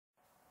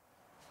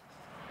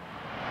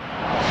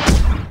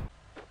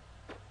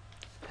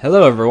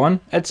Hello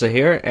everyone, Etsa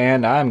here,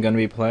 and I'm going to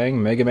be playing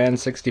Megaman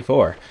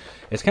 64.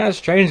 It's kind of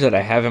strange that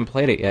I haven't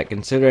played it yet,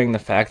 considering the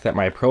fact that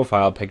my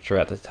profile picture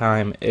at the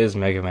time is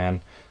Megaman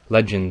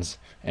Legends.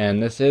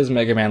 And this is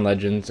Megaman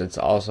Legends, it's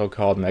also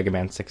called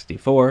Megaman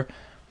 64.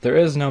 There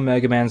is no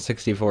Megaman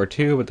 64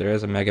 2, but there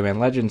is a Megaman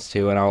Legends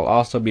 2, and I'll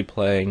also be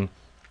playing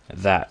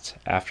that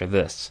after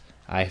this,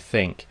 I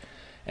think.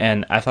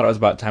 And I thought it was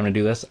about time to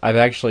do this. I've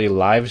actually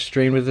live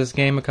streamed with this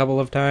game a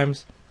couple of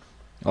times.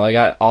 Well, I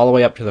got all the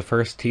way up to the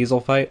first Teasel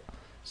fight,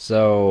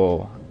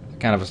 so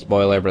kind of a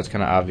spoiler, but it's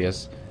kind of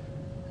obvious.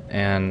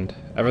 And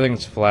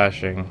everything's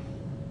flashing.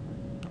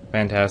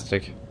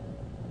 Fantastic.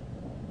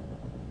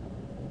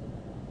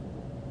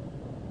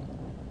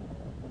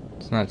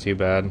 It's not too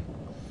bad.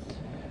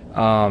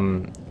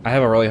 I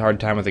have a really hard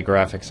time with the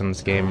graphics in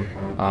this game,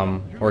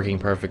 working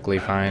perfectly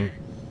fine.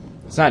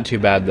 It's not too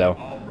bad though.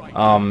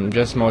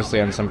 Just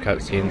mostly on some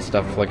cutscenes,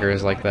 stuff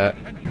flickers like that.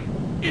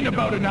 In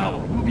about an hour,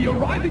 we'll be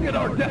arriving at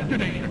our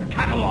destination,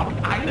 Catalog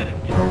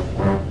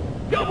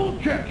Island. Double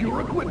check your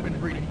equipment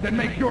readings and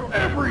make sure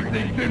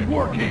everything's in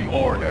working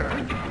order.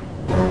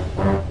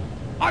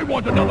 I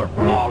want another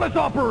flawless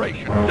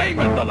operation, same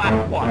as the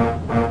last one.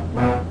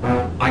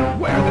 I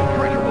swear this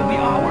treasure will be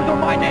ours or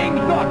my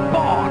name's not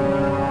Bond.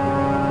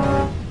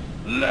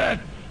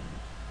 Let's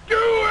do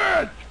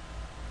it!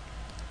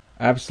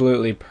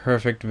 Absolutely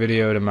perfect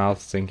video to mouth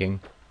syncing.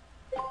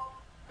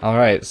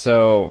 Alright,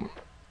 so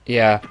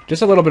yeah,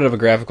 just a little bit of a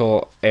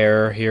graphical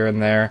error here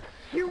and there.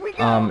 Here we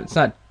go. It's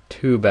not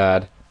too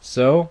bad.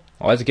 So,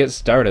 let's get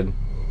started.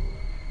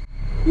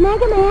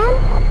 Megaman?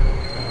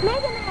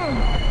 Megaman!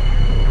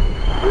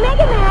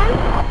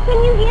 Megaman!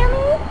 Can you hear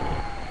me?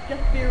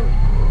 Just barely.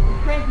 The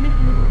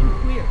transmission isn't too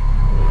clear.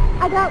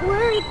 I got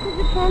worried because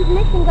the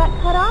transmission got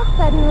cut off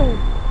suddenly.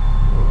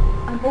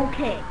 I'm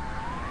okay.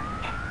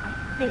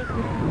 I think this is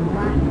the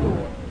last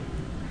door.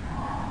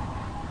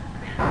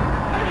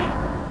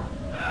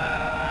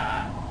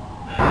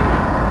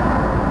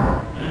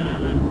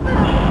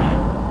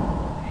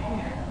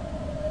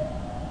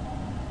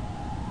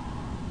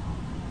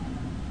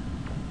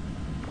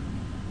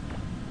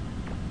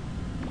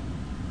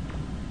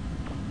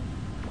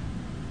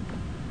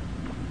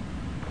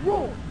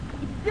 Whoa!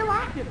 It's still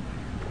active!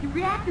 The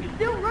reactor's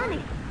still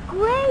running!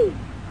 Great!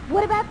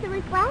 What about the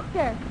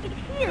refractor? It's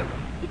here!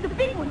 It's a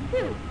big one,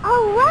 too!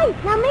 All right,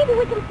 now maybe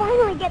we can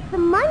finally get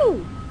some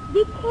money.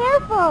 Be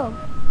careful.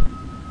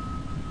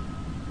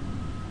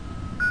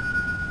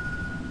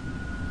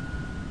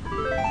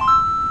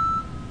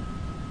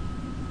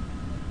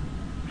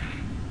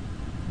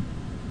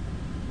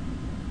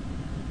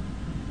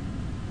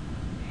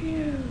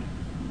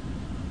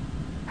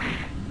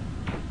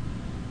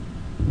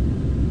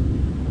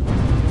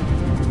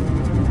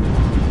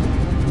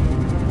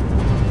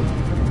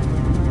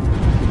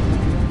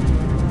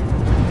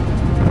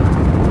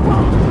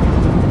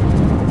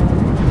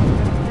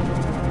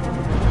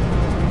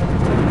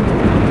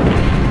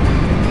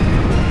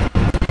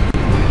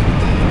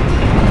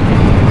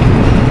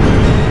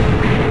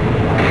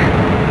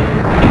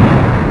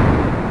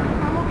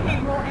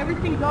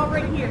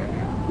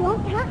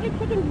 Don't count your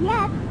chickens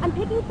yet. I'm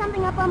picking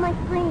something up on my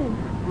screen.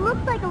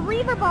 Looks like a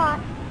Reaver bot.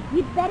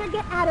 You'd better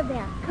get out of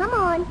there. Come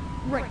on.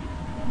 Right.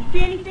 If you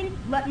see anything,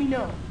 let me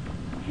know.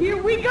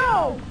 Here we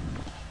go!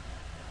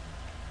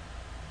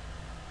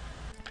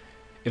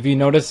 If you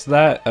noticed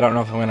that, I don't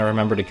know if I'm going to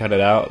remember to cut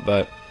it out,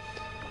 but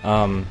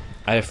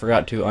I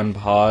forgot to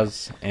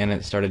unpause, and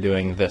it started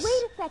doing this. Wait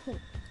a second.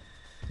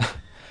 There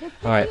should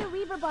Alright. be a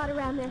Reaver bot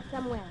around there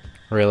somewhere.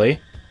 Really?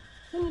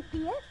 Can you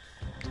see it?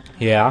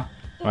 Yeah.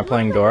 Am I It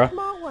playing looks Dora? like a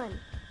small one.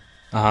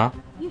 Uh-huh.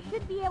 You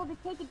should be able to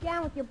take it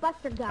down with your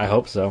buster gun. I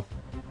hope so.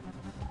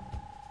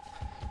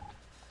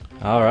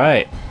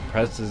 Alright.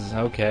 Press is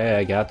okay,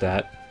 I got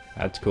that.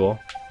 That's cool.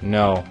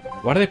 No.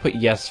 Why do they put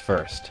yes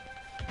first?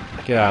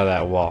 Get out of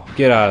that wall.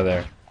 Get out of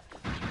there.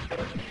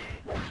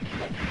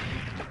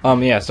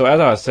 Yeah, so as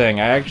I was saying,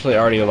 I actually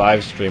already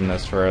live streamed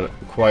this for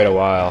quite a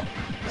while.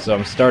 So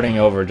I'm starting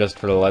over just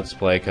for the Let's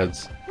Play,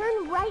 because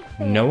Turn right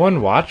there. no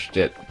one watched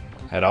it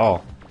at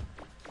all.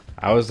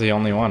 I was the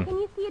only one. Can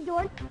you see a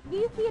door? Do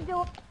you see a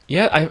door?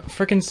 Yeah, I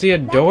frickin' see a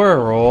door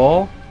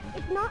roll.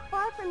 It's not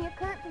far from your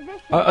current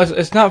position.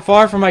 It's not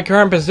far from my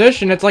current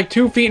position. It's like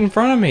 2 feet in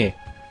front of me.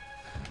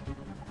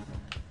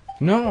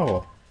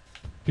 No.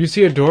 Do you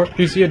see a door?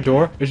 Do you see a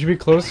door? It should be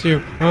close to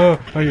you. Oh,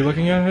 are you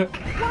looking at it?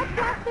 Watch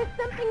out, there's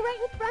something right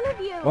in front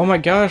of you. Oh my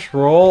gosh,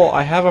 roll.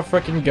 I have a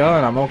frickin'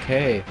 gun. I'm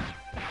okay.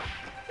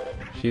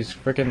 She's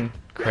frickin'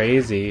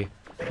 crazy.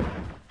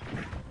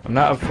 I'm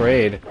not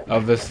afraid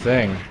of this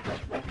thing.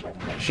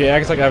 She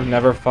acts like I've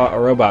never fought a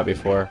robot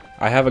before.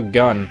 I have a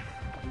gun.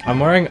 I'm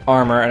wearing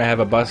armor and I have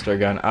a buster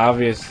gun.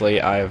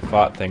 Obviously, I've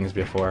fought things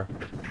before.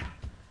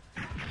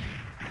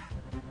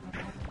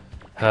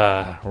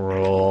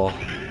 Roll.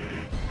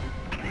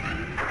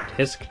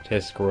 Tisk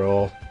tisk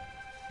roll.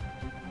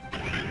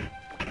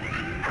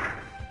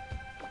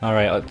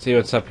 Alright, let's see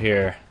what's up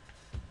here.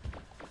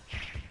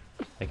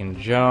 I can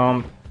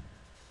jump.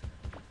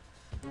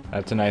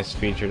 That's a nice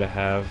feature to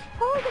have.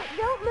 Hold it,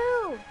 don't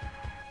move.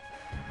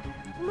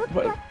 Looks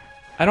What? like,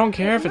 I don't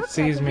care if it looks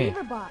like sees a me.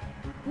 Reaver bot.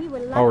 We were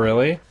lucky. Oh,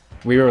 really?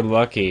 We were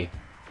lucky.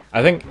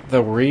 I think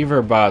the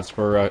Reaver bots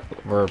were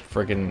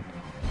freaking...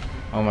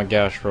 Oh my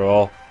gosh,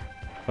 Roll.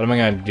 What am I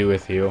gonna do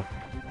with you?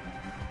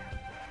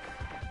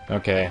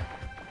 Okay.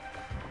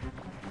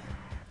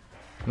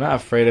 I'm not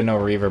afraid of no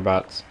Reaver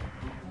bots.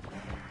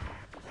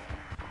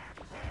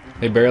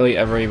 They barely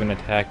ever even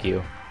attack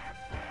you.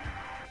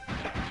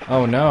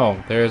 Oh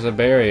no, there's a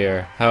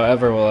barrier.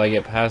 However, will I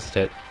get past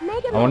it?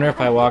 Megaman, I wonder if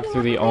I I'm walk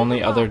picking through up the a only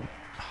Reaver other... bot.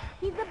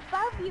 He's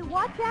above you.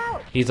 Watch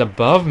out. He's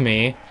above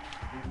me?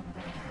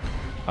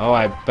 Oh,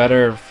 I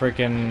better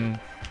freaking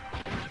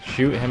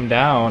shoot him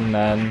down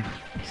then,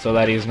 so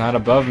that he's not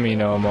above me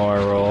no more,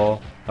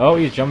 Roll. Oh,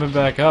 he's jumping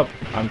back up.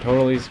 I'm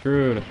totally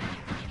screwed.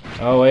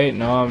 Oh wait,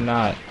 no I'm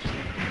not.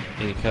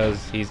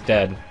 Because he's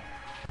dead.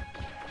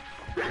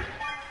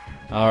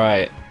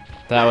 Alright.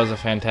 That was a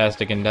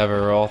fantastic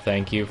endeavor, Roll.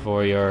 Thank you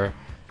for your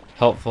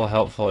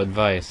helpful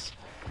advice.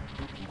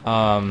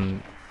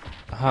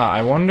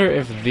 I wonder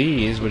if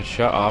these would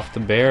shut off the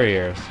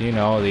barriers. You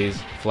know,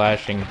 these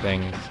flashing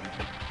things.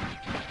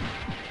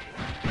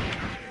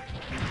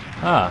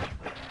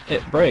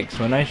 It breaks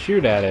when I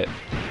shoot at it.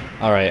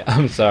 Alright,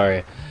 I'm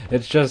sorry.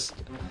 It's just...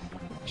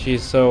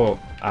 she's so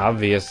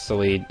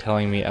obviously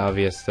telling me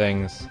obvious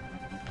things.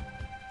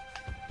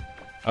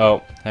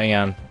 Oh, hang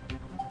on.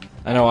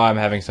 I know why I'm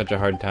having such a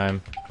hard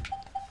time.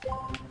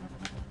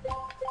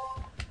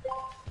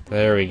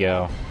 There we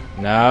go.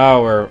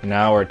 Now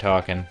we're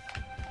talking.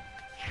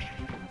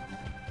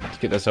 Let's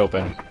get this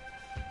open.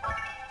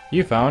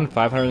 You found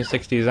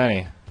 560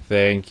 zenny.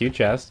 Thank you,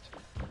 chest.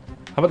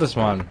 How about this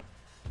one?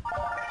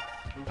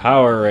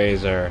 Power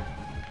Razor.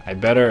 I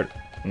better...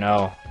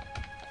 no.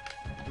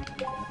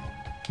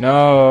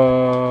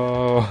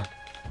 No!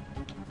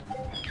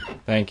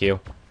 Thank you.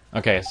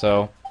 Okay,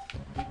 so...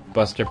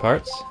 Buster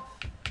parts.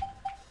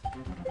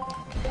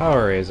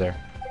 Power Razor.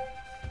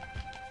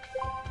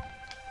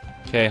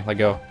 Okay, let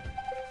go.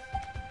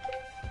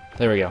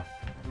 There we go.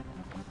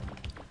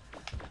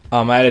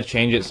 I had to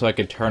change it so I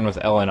could turn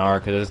with L and R,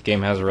 because this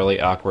game has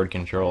really awkward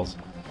controls.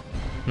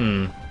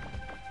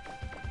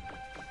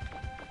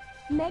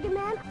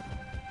 Megaman,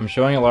 I'm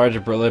showing a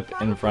large blip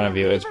in front of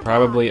you. It's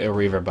probably a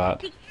Reaver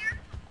bot.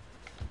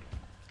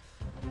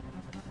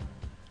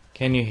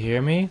 Can you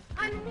hear me?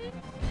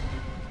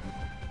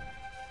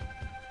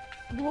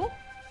 Wolf?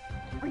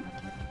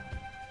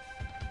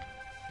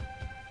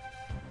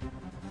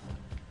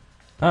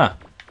 Huh.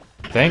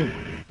 Thank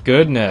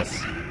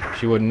goodness.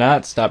 She would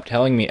not stop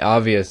telling me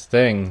obvious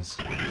things.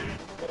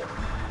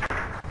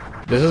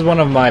 This is one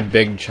of my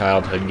big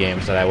childhood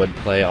games that I would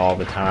play all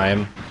the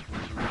time.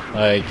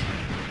 Like,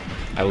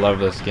 I love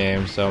this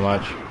game so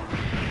much.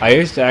 I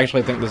used to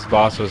actually think this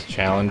boss was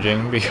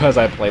challenging because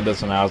I played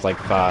this when I was like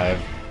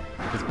 5.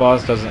 This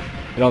boss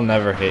it'll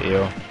never hit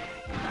you.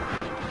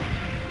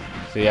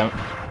 See,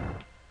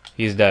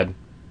 he's dead.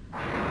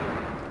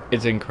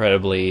 It's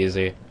incredibly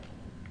easy.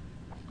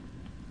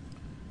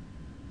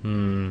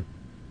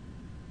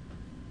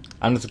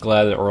 I'm just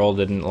glad that Earl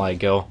didn't, like,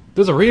 go,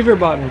 there's a Reaver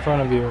bot in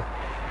front of you.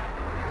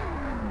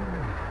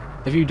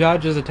 If you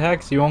dodge his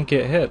attacks, you won't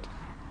get hit.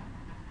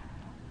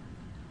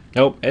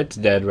 Nope, it's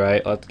dead,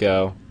 right? Let's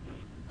go.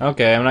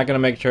 Okay, I'm not gonna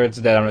make sure it's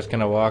dead. I'm just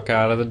gonna walk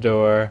out of the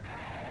door.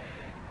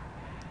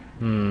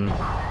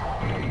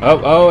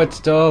 Oh, it's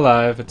still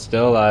alive. It's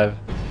still alive.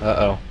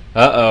 Uh-oh.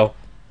 Uh-oh.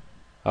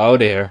 Oh,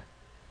 dear.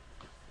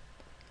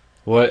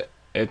 What?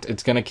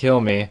 It's gonna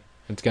kill me.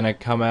 It's gonna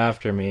come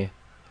after me.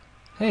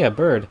 Hey, a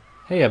bird.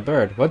 Hey, a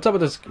bird. What's up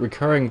with this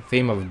recurring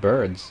theme of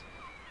birds?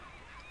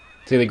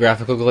 See the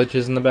graphical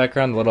glitches in the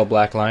background? The little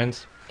black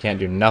lines? Can't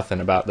do nothing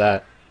about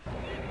that.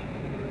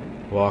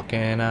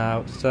 Walking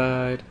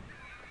outside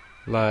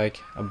like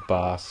a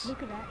boss.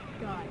 Look at that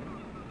sky.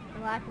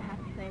 Well, I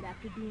have to say it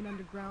after being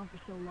underground for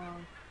so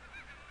long.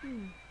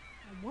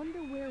 I wonder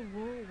where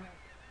Roll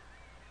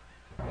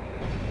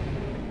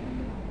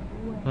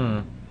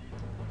went.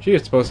 She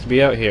is supposed to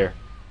be out here.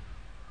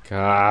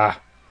 Gah.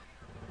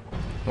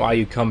 Why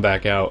you come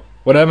back out?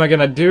 What am I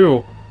gonna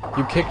do?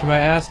 You kicked my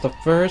ass the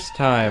first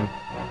time.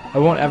 I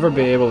won't ever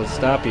be able to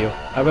stop you.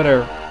 I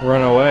better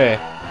run away.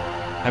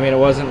 I mean, it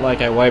wasn't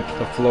like I wiped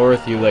the floor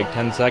with you like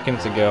 10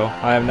 seconds ago.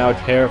 I am now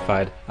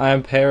terrified. I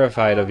am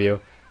terrified of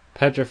you.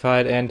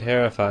 Petrified and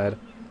terrified.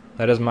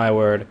 That is my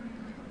word.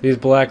 These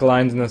black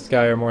lines in the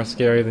sky are more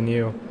scary than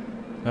you.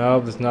 Oh,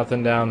 there's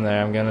nothing down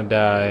there. I'm gonna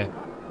die.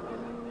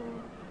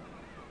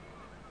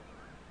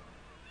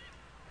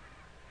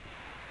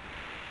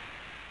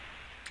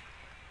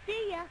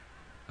 See ya.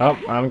 Oh,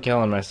 I'm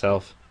killing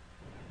myself.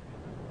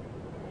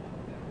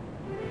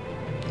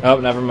 Oh,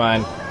 never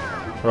mind.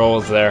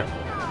 Roll's there.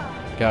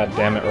 God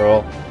damn it,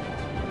 Roll.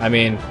 I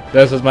mean,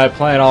 this was my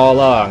plan all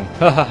along.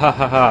 Ha ha ha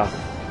ha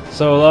ha.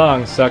 So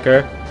long,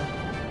 sucker.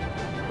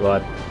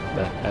 What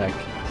the heck?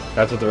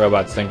 That's what the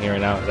robot's thinking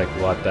right now. It's like,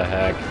 what the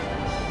heck?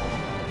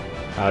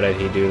 How did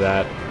he do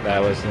that?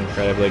 That was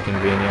incredibly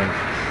convenient.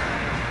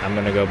 I'm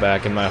gonna go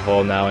back in my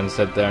hole now and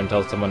sit there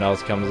until someone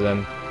else comes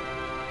in.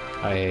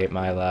 I hate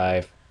my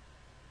life.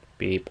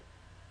 Beep.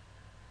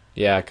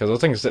 Yeah, because those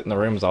things sit in the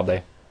rooms all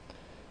day.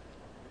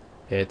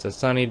 It's a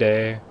sunny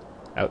day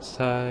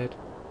outside.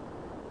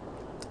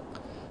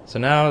 So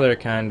now they're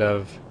kind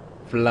of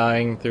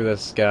flying through the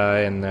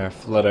sky in their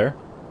flutter.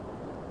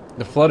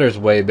 The flutter's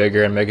way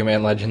bigger in Mega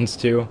Man Legends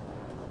 2.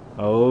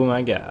 Oh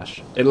my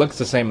gosh. It looks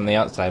the same on the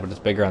outside, but it's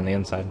bigger on the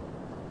inside.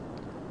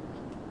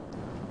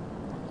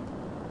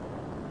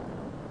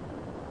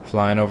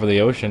 Flying over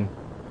the ocean,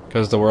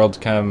 because the world's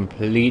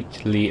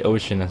completely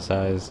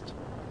oceanicized.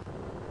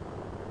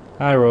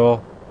 Hi,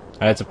 Roll.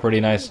 That's a pretty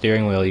nice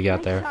steering wheel you got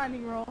Nice there.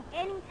 timing, Roll.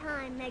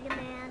 Anytime, Mega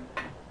Man.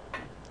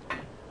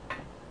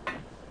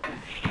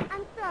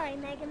 I'm sorry,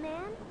 Mega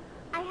Man.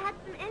 I had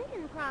some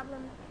engine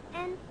problems,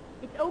 and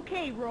It's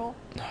okay, Roll.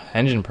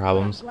 Engine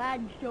problems. I'm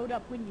glad you showed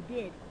up when you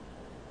did.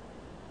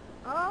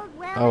 oh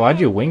well. Oh, why'd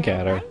you it wink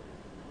ended, at her? right?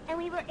 And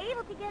we were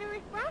able to get a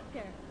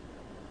refractor.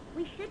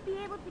 We should be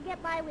able to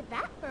get by with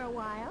that for a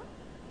while.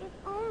 If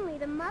only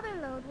the mother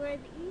lode were as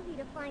easy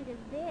to find as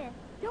this.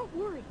 Don't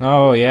worry.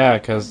 Oh yeah,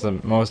 because the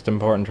most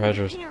important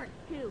treasures. Parents,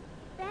 too.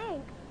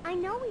 Thanks. I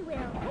know we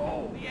will.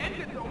 Oh, the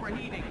engine's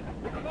overheating.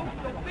 The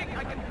smoke's so thick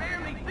I can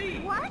barely see.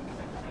 What?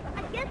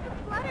 I guess the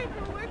flutter's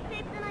in worse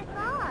shape than I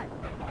thought.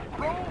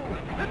 Oh,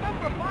 this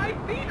number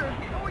 5 meters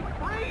is going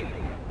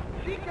crazy.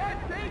 She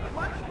can't take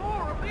much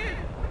more of this.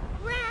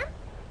 Ram,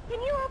 can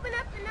you open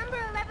up the number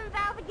 11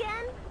 valve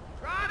again?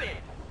 Got it.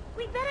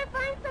 We'd better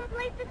find some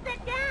place to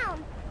set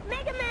down.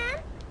 Mega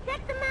Man,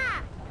 check the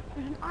map.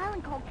 There's an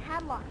island called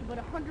Cadillac about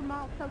 100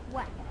 miles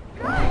southwest.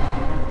 Good.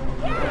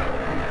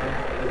 Yeah.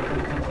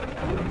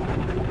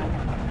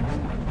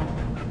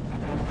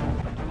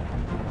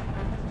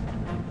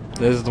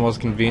 This is the most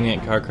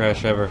convenient car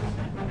crash ever.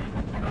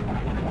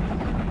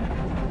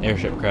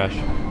 Airship crash.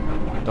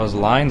 Those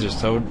lines are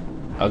so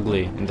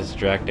ugly and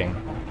distracting.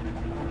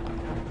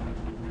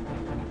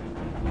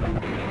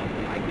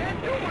 I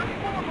can't do much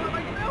more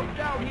by myself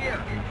down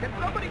here. Can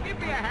somebody give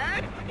me a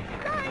hand?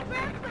 Sorry,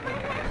 Ram, but my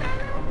hands are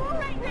a little full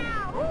right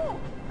now. Ooh,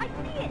 I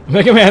see it.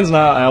 Mega Man's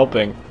not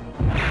helping. Come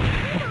on,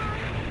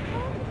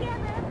 hold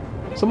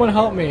together. Just Someone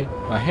help me.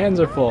 My hands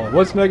are full.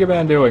 What's Mega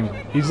Man doing?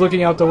 He's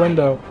looking out the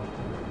window.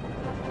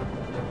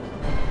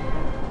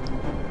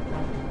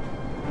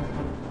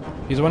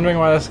 He's wondering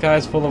why the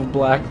sky's full of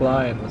black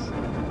lines.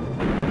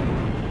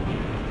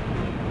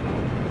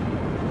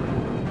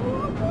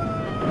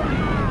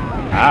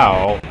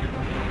 Ow.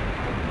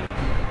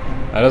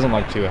 That doesn't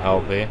look too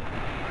healthy.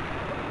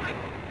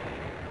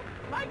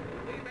 Like,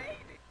 we made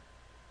it.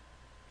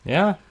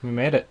 Yeah, we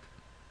made it.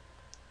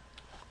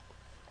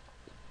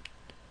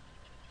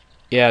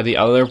 Yeah, the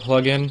other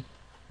plugin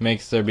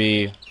makes there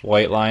be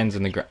white lines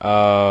in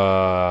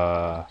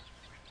the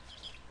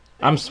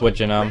I'm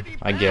switching them,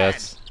 I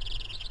guess.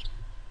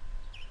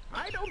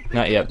 I don't think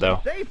Not yet, it's though.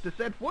 safe to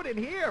set foot in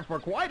here for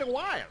quite a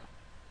while.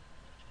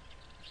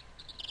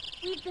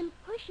 We've been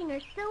pushing her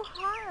so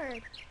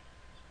hard.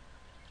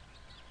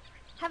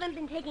 Haven't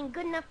been taking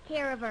good enough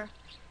care of her.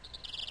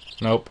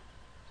 Nope.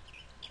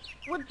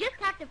 We'll just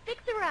have to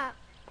fix her up.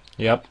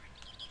 Yep.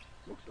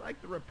 Looks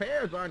like the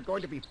repairs aren't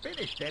going to be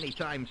finished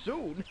anytime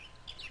soon.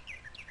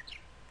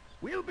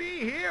 We'll be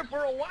here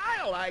for a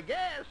while, I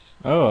guess.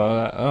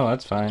 Oh,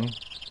 that's fine.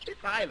 This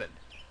island,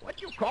 what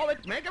do you call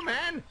it, Mega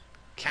Man?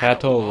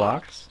 Cattle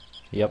locks?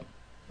 Yep.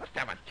 Must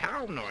have a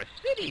town or a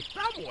city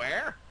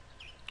somewhere.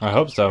 I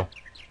hope so.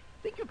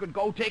 Think you could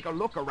go take a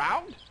look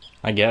around?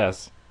 I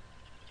guess.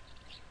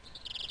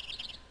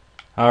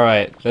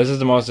 Alright, this is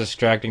the most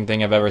distracting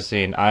thing I've ever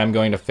seen. I'm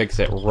going to fix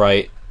it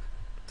right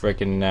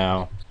frickin'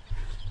 now.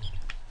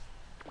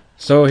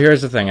 So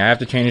here's the thing, I have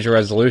to change the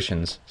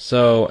resolutions.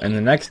 So in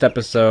the next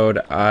episode,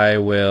 I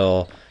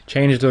will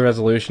change the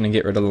resolution and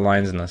get rid of the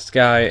lines in the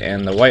sky,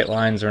 and the white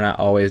lines are not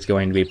always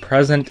going to be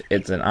present.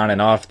 It's an on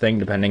and off thing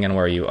depending on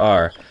where you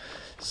are.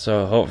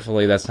 So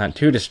hopefully that's not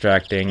too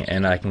distracting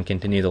and I can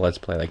continue the Let's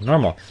Play like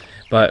normal.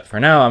 But for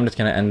now, I'm just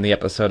going to end the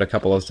episode a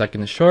couple of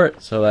seconds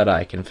short so that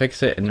I can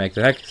fix it and make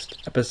the next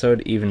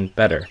episode even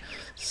better.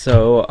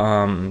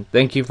 So,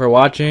 thank you for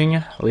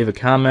watching. Leave a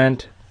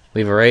comment,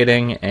 leave a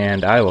rating,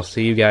 and I will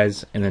see you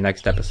guys in the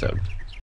next episode.